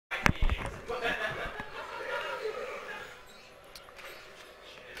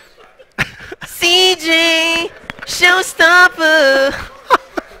Showstopper.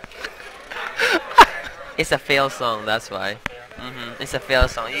 It's a fail song, that's why. It's a fail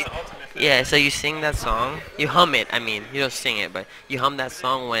song. Yeah, so you sing that song. You hum it. I mean, you don't sing it, but you hum that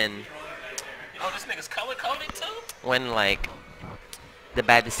song when. Oh, this nigga's color coded too? When like the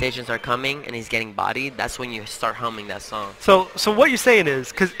bad decisions are coming and he's getting bodied. That's when you start humming that song. So what you're saying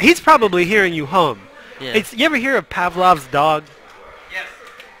is, because he's probably hearing you hum. Yeah. You ever hear of Pavlov's dog? Yes.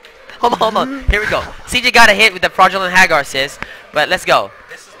 Hold on. Here we go. CJ got a hit with the fraudulent Hagar, sis. But let's go.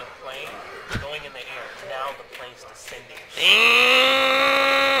 This is the plane going in the air. Now the plane's descending.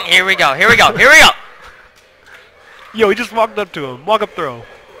 Here we go. Yo, he just walked up to him. Walk up throw.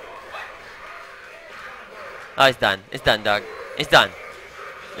 Oh, it's done. It's done, dog. It's done.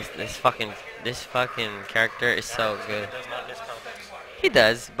 This fucking character is so good. Does not miss combos. He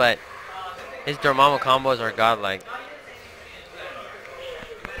does, but his Dormammu combos are godlike.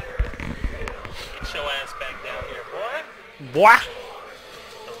 Get your ass back down here, boy. What?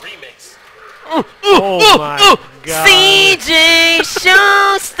 The remix. Oh my god. CJ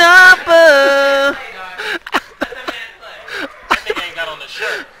Showstopper. That nigga ain't got on the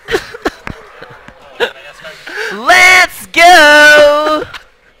shirt. Let's go.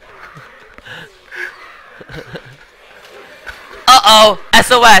 Uh-oh.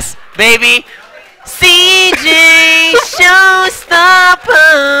 SOS, baby. CJ Showstopper.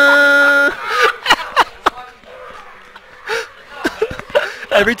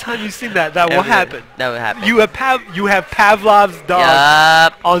 Every time you sing that will happen. That will happen. You have Pavlov's dog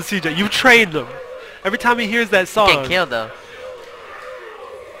Yup. on CJ. You trained him. Every time he hears that song. Can't kill though.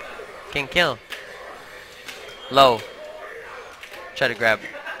 Can't kill. Low. Try to grab.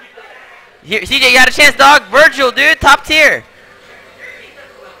 Here, CJ, you got a chance, dog. Virgil, dude, top tier.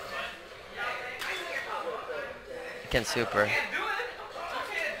 Can super.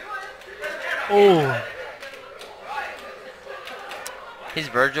 Oh. His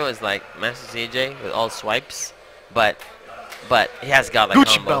Virgil is like Master CJ with all swipes, but he has got like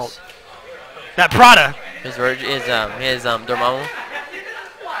Gucci combos. belt. That Prada. His Virgil is Dormammu.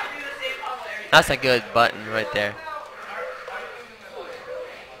 That's a good button right there.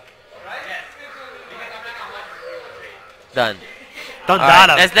 Done. Done.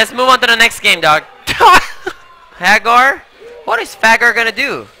 Alright, let's move on to the next game, dog. Hagar? What is Fagar gonna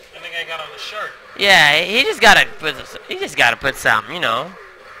do? That nigga ain't got on the shirt. Yeah, he just gotta put some, you know.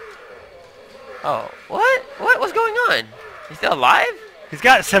 Oh, what? What's going on? He's still alive? He's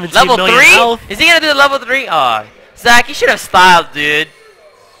got 17 Level million 3? health. Is he gonna do the level 3? Oh, Zach, you should have styled, dude.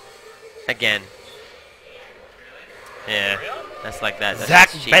 Again. Yeah, that's like that. That's Zach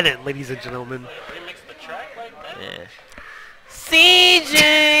cheap. Bennett, ladies and gentlemen. Remix the track like that. Yeah.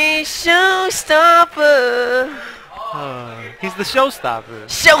 CJ Showstopper. He's the showstopper.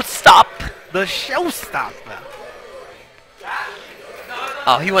 Showstop. The showstopper.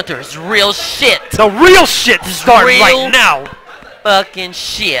 Oh, he went through his real shit. The real shit starts real right now. Fucking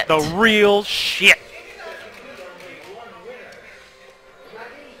shit. The real shit.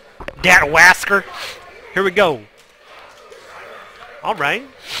 Dat Wasker. Here we go. All right.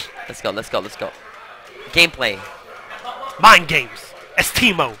 Let's go. Gameplay. Mind games.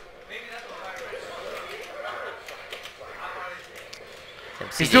 Estimo.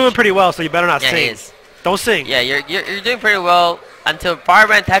 He's doing pretty well, so you better not Yeah, he sing. is. Don't sing. Yeah, you're doing pretty well until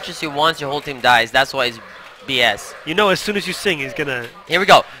Firebrand touches you once, your whole team dies. That's why it's BS. You know, as soon as you sing, he's gonna. Here we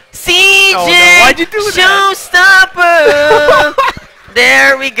go. CJ Oh, no. Why'd you do Showstopper.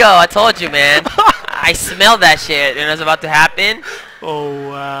 There we go. I told you, man. I smelled that shit when it was about to happen. Oh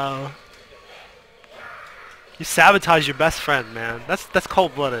wow. You sabotage your best friend, man. That's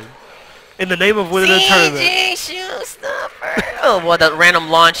cold-blooded. In the name of winning a tournament. CJ Showstopper. Oh, what that random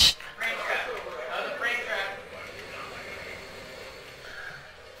launch.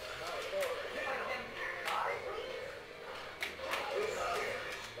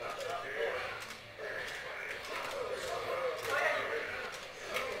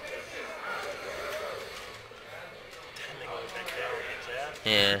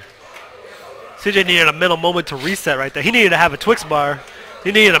 Yeah. CJ needed a mental moment to reset right there. He needed to have a Twix bar.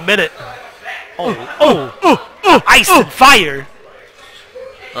 He needed a minute. Ice and fire.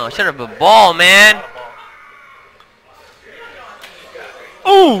 Oh, should have been ball, man.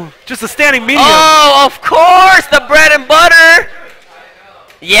 Oh, just a standing medium. Oh, of course, the bread and butter.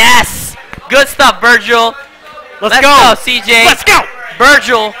 Yes. Good stuff, Virgil. Let's go, CJ. Let's go.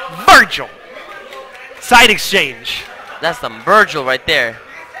 Virgil. Side exchange. That's some Virgil right there.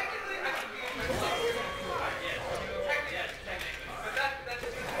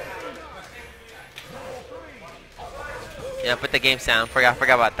 Yeah, put the game sound. Forgot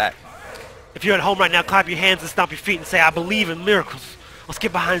about that. If you're at home right now, clap your hands and stomp your feet and say, I believe in miracles. Let's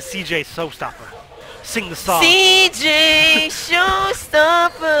get behind CJ Showstopper. Sing the song. CJ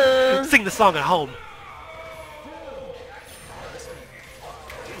Showstopper. Sing the song at home.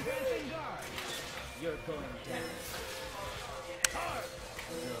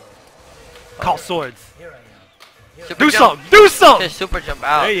 Call swords. Super Do jump. something. Do something. Just super jump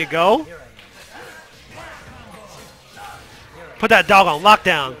out. There you go. Put that dog on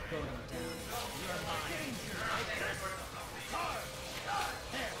lockdown.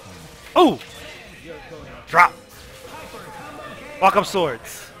 Ooh. Drop. Walk up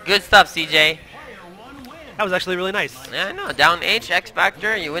swords. Good stuff, CJ. That was actually really nice. Yeah, I know. Down H, X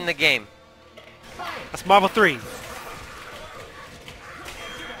Factor, you win the game. That's Marvel 3.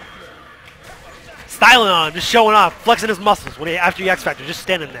 Styling on him, just showing off, flexing his muscles when after the X Factor, just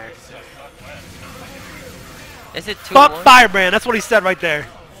standing there. Is it 2-1? Fuck Firebrand, that's what he said right there.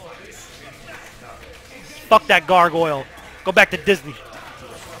 Fuck that gargoyle. Go back to Disney.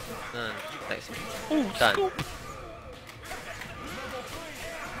 Thanks. Ooh, Done. scoop.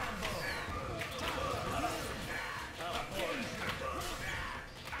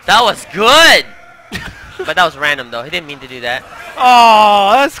 That was good! But that was random though. He didn't mean to do that.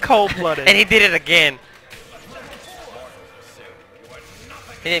 Oh, that's cold-blooded. And he did it again.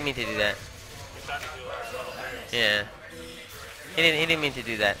 He didn't mean to do that. Yeah. He didn't mean to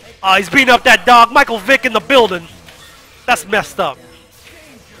do that. Oh, he's beating up that dog. Michael Vick in the building. That's messed up.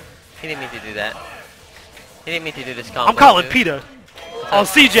 He didn't mean to do that. He didn't mean to do this combo. I'm calling dude. Peter. Oh,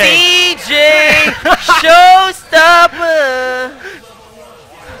 CJ. CJ Showstopper.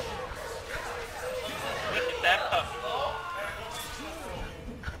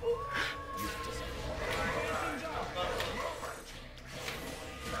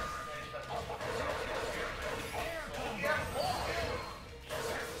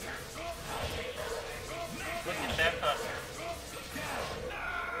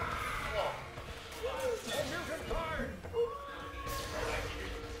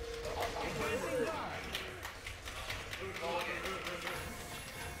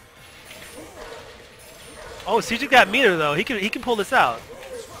 Oh, CJ got meter though. He can pull this out.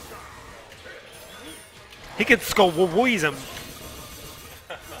 He can squeeze him.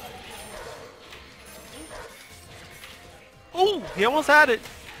 Ooh, he almost had it.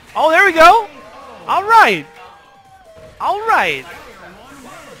 Oh, there we go. All right. All right.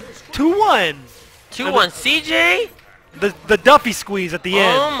 2-1. 2-1 CJ? The Duffy squeeze at the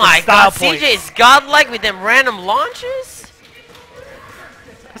end. Oh my style god, points. CJ is godlike with them random launches?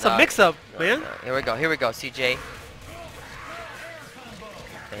 It's a mix-up, man. Here we go, CJ.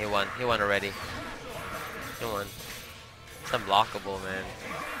 He won already. He won. It's unblockable, man.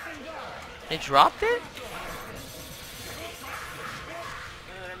 He dropped it?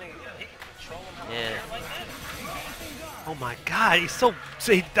 Yeah. Oh my god, he's so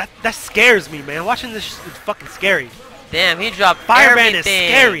that scares me, man. Watching this is fucking scary. Damn, he dropped Firebrand everything. is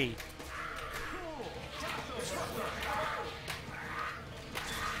scary.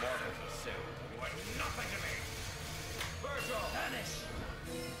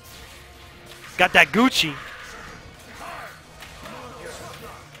 Got that Gucci.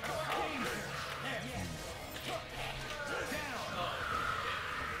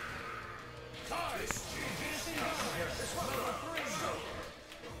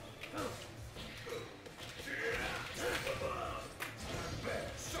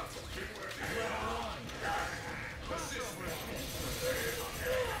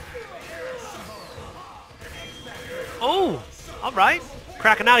 Oh, all right.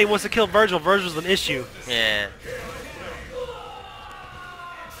 Cracking out. He wants to kill Virgil. Virgil's an issue. Yeah.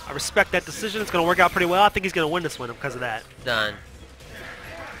 I respect that decision. It's going to work out pretty well. I think he's going to win this one because of that. Done.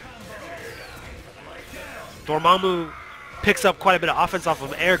 Dormammu picks up quite a bit of offense off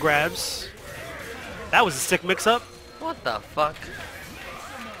of air grabs. That was a sick mix-up. What the fuck?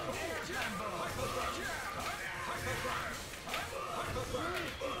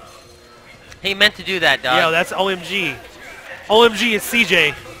 He meant to do that, dog. Yo, that's OMG. OMG is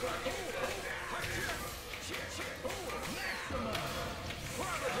CJ.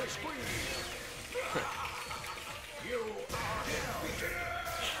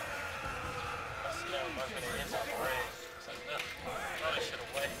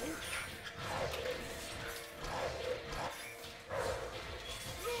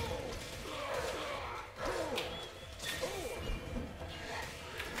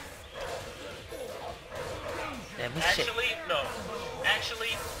 Damn, this shit. Actually,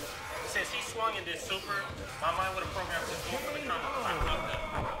 since he swung and did super, my mind would have programmed to go for the combo. I love that.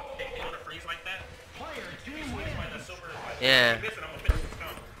 They want to freeze like that. If he swings like that super, Yeah. if he misses, I'm going to finish this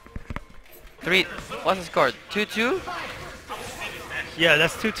combo. 3. What's the score? 2-2? Yeah,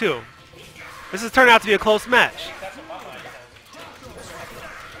 that's 2-2. This is turning out to be a close match.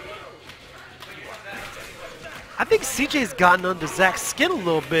 I think CJ's gotten under Zach's skin a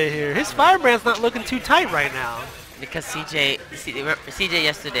little bit here. His firebrand's not looking too tight right now. Because CJ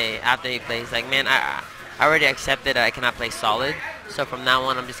yesterday after he played, he's like, man, I already accepted that I cannot play solid. So from now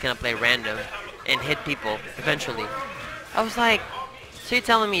on, I'm just gonna play random and hit people eventually. I was like, so you're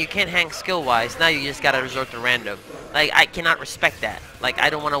telling me you can't hang skill-wise? Now you just gotta resort to random. Like, I cannot respect that. Like, I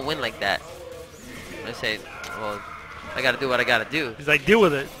don't want to win like that. I say, well, I gotta do what I gotta do. He's like, deal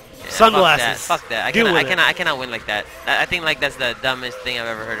with it. Yeah, Sunglasses. Fuck that. I cannot win like that. I think like that's the dumbest thing I've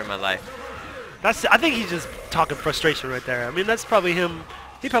ever heard in my life. I think he's just talking frustration right there. I mean, that's probably him.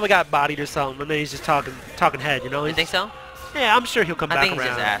 He probably got bodied or something, and then he's just talking head, you know? You think so? Yeah, I'm sure he'll come back I think he's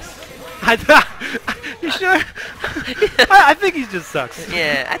around. just ass. You sure? I think he just sucks.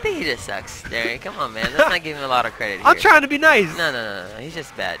 Yeah, I think he just sucks. Derek, come on, man. Let's not give him a lot of credit here. I'm trying to be nice. No. He's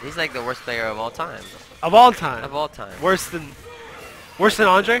just bad. He's like the worst player of all time. Of all time. Of all time. Worse than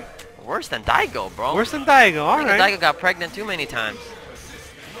Andre? Worse than Daigo, bro. Worse than Daigo. All right. Daigo got pregnant too many times.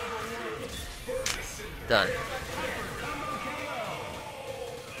 Done.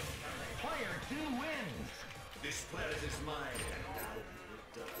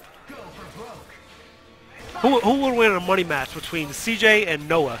 Who would win a money match between CJ and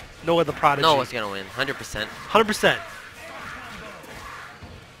Noah? Noah the Prodigy. Noah's gonna win, 100%. 100%.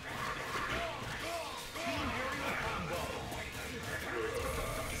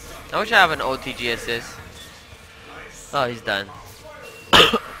 I wish I have an OTG assist. Oh, he's done.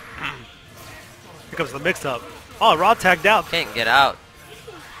 Here comes the mix-up. Oh, Raw tagged out. Can't get out.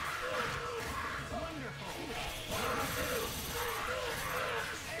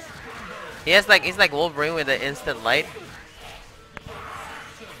 He's like Wolverine with the instant light.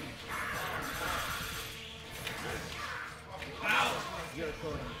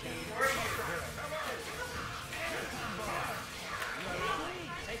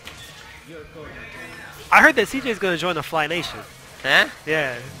 I heard that CJ's going to join the Fly Nation. Huh?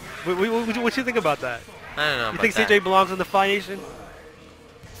 Yeah. What you think about that? I don't know. You think CJ belongs in the Fly Nation?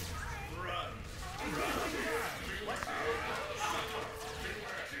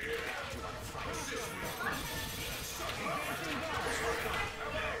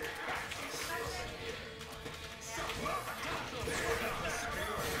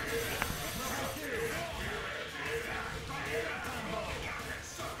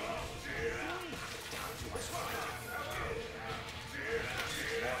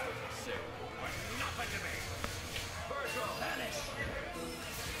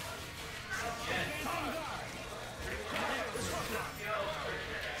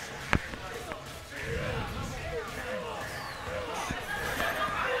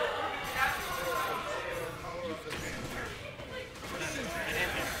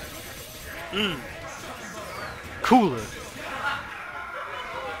 Cooler.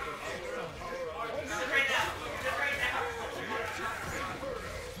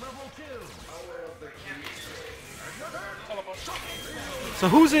 So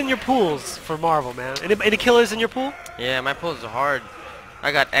who's in your pools for Marvel, man? Any killers in your pool? Yeah, my pools are hard.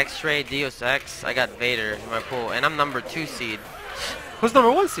 I got X-Ray, Deus Ex, I got Vader in my pool, and I'm number 2 seed. Who's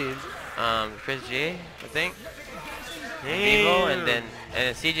number 1 seed? Chris G, I think. Damn. Vivo, and then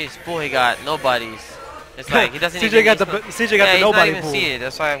CJ's pool he got nobodies. It's like he doesn't CJ even got the CJ got the he's nobody not even pool. seeded.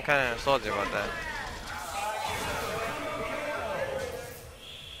 That's why I'm kind of salty about that.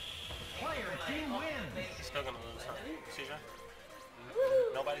 He's still gonna lose, huh? CJ?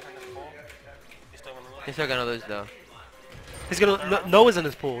 Nobody's in this pool. He's still gonna lose. He's still gonna lose though. He's gonna Noah's in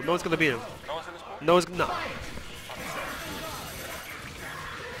his pool. Noah's gonna beat him. No one's in this pool. Noah's no.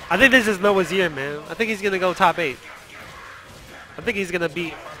 I think this is Noah's year, man. I think he's gonna go top 8. I think he's gonna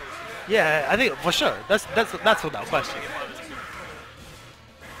beat. Yeah, I think for sure. That's without question.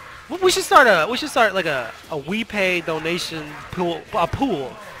 We should start like a we pay donation pool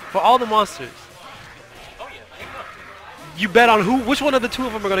for all the monsters. Oh yeah. You bet on which one of the two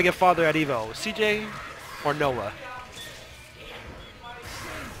of them are gonna get farther at Evo, CJ or Noah.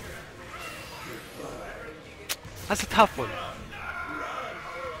 That's a tough one.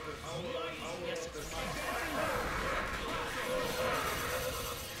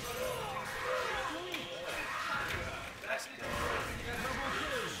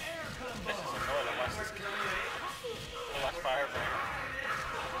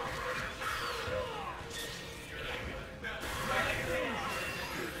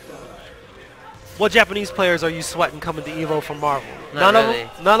 What Japanese players are you sweating coming to Evo from Marvel? Not None really.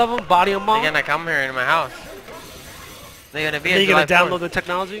 of them? None of them? Body them all? They're gonna come here in my house. They're gonna be. Are you July gonna download 4th. the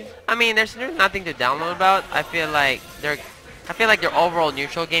technology? I mean, there's nothing to download about. I feel like their overall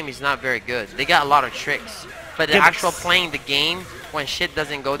neutral game is not very good. They got a lot of tricks, but the Gimmicks. actual playing the game when shit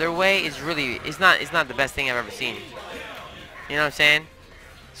doesn't go their way is really it's not the best thing I've ever seen. You know what I'm saying?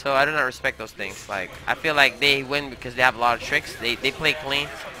 So I do not respect those things. Like I feel like they win because they have a lot of tricks. They play clean.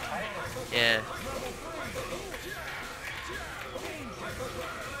 Yeah.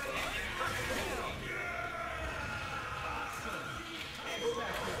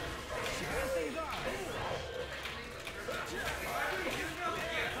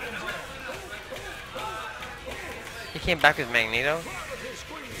 He came back with Magneto.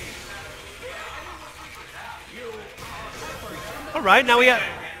 All right, now we have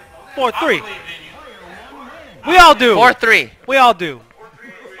 4-3. We all do. 4-3. We all do.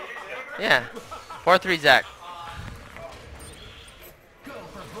 Yeah. 4-3 Zach.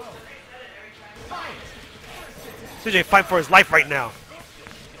 CJ fighting for his life right now.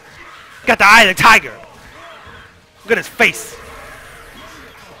 Got the eye of the tiger. Look at his face.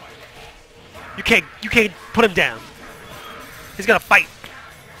 You can't put him down. He's gonna fight.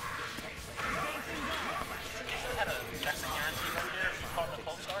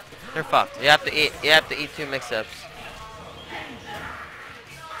 They're fucked. You have to eat 2 mix-ups.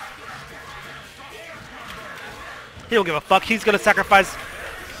 He don't give a fuck. He's gonna sacrifice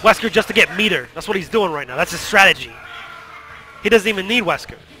Wesker just to get meter. That's what he's doing right now. That's his strategy. He doesn't even need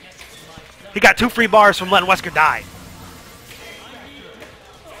Wesker. He got 2 free bars from letting Wesker die.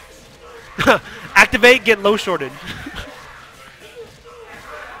 Activate, get low shorted.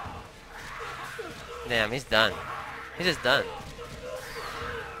 Damn, he's done. He's just done.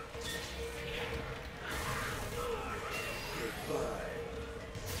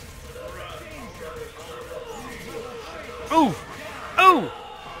 Ooh! Ooh!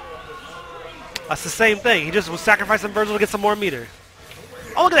 That's the same thing. He just was sacrificing Virgil to get some more meter.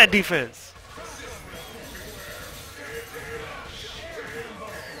 Oh, look at that defense.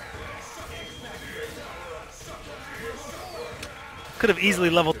 Could have easily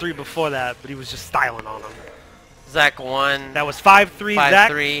leveled 3 before that, but he was just styling on him. Zach won. That was 5-3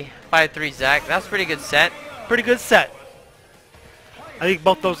 Zach. 5-3. 5-3 Zach. That's a pretty good set. Pretty good set. I think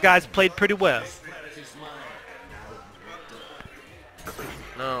both those guys played pretty well.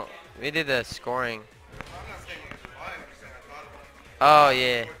 No, we did the scoring. Oh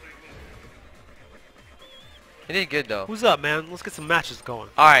yeah. He did good though. Who's up, man? Let's get some matches going.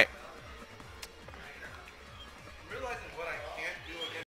 All right.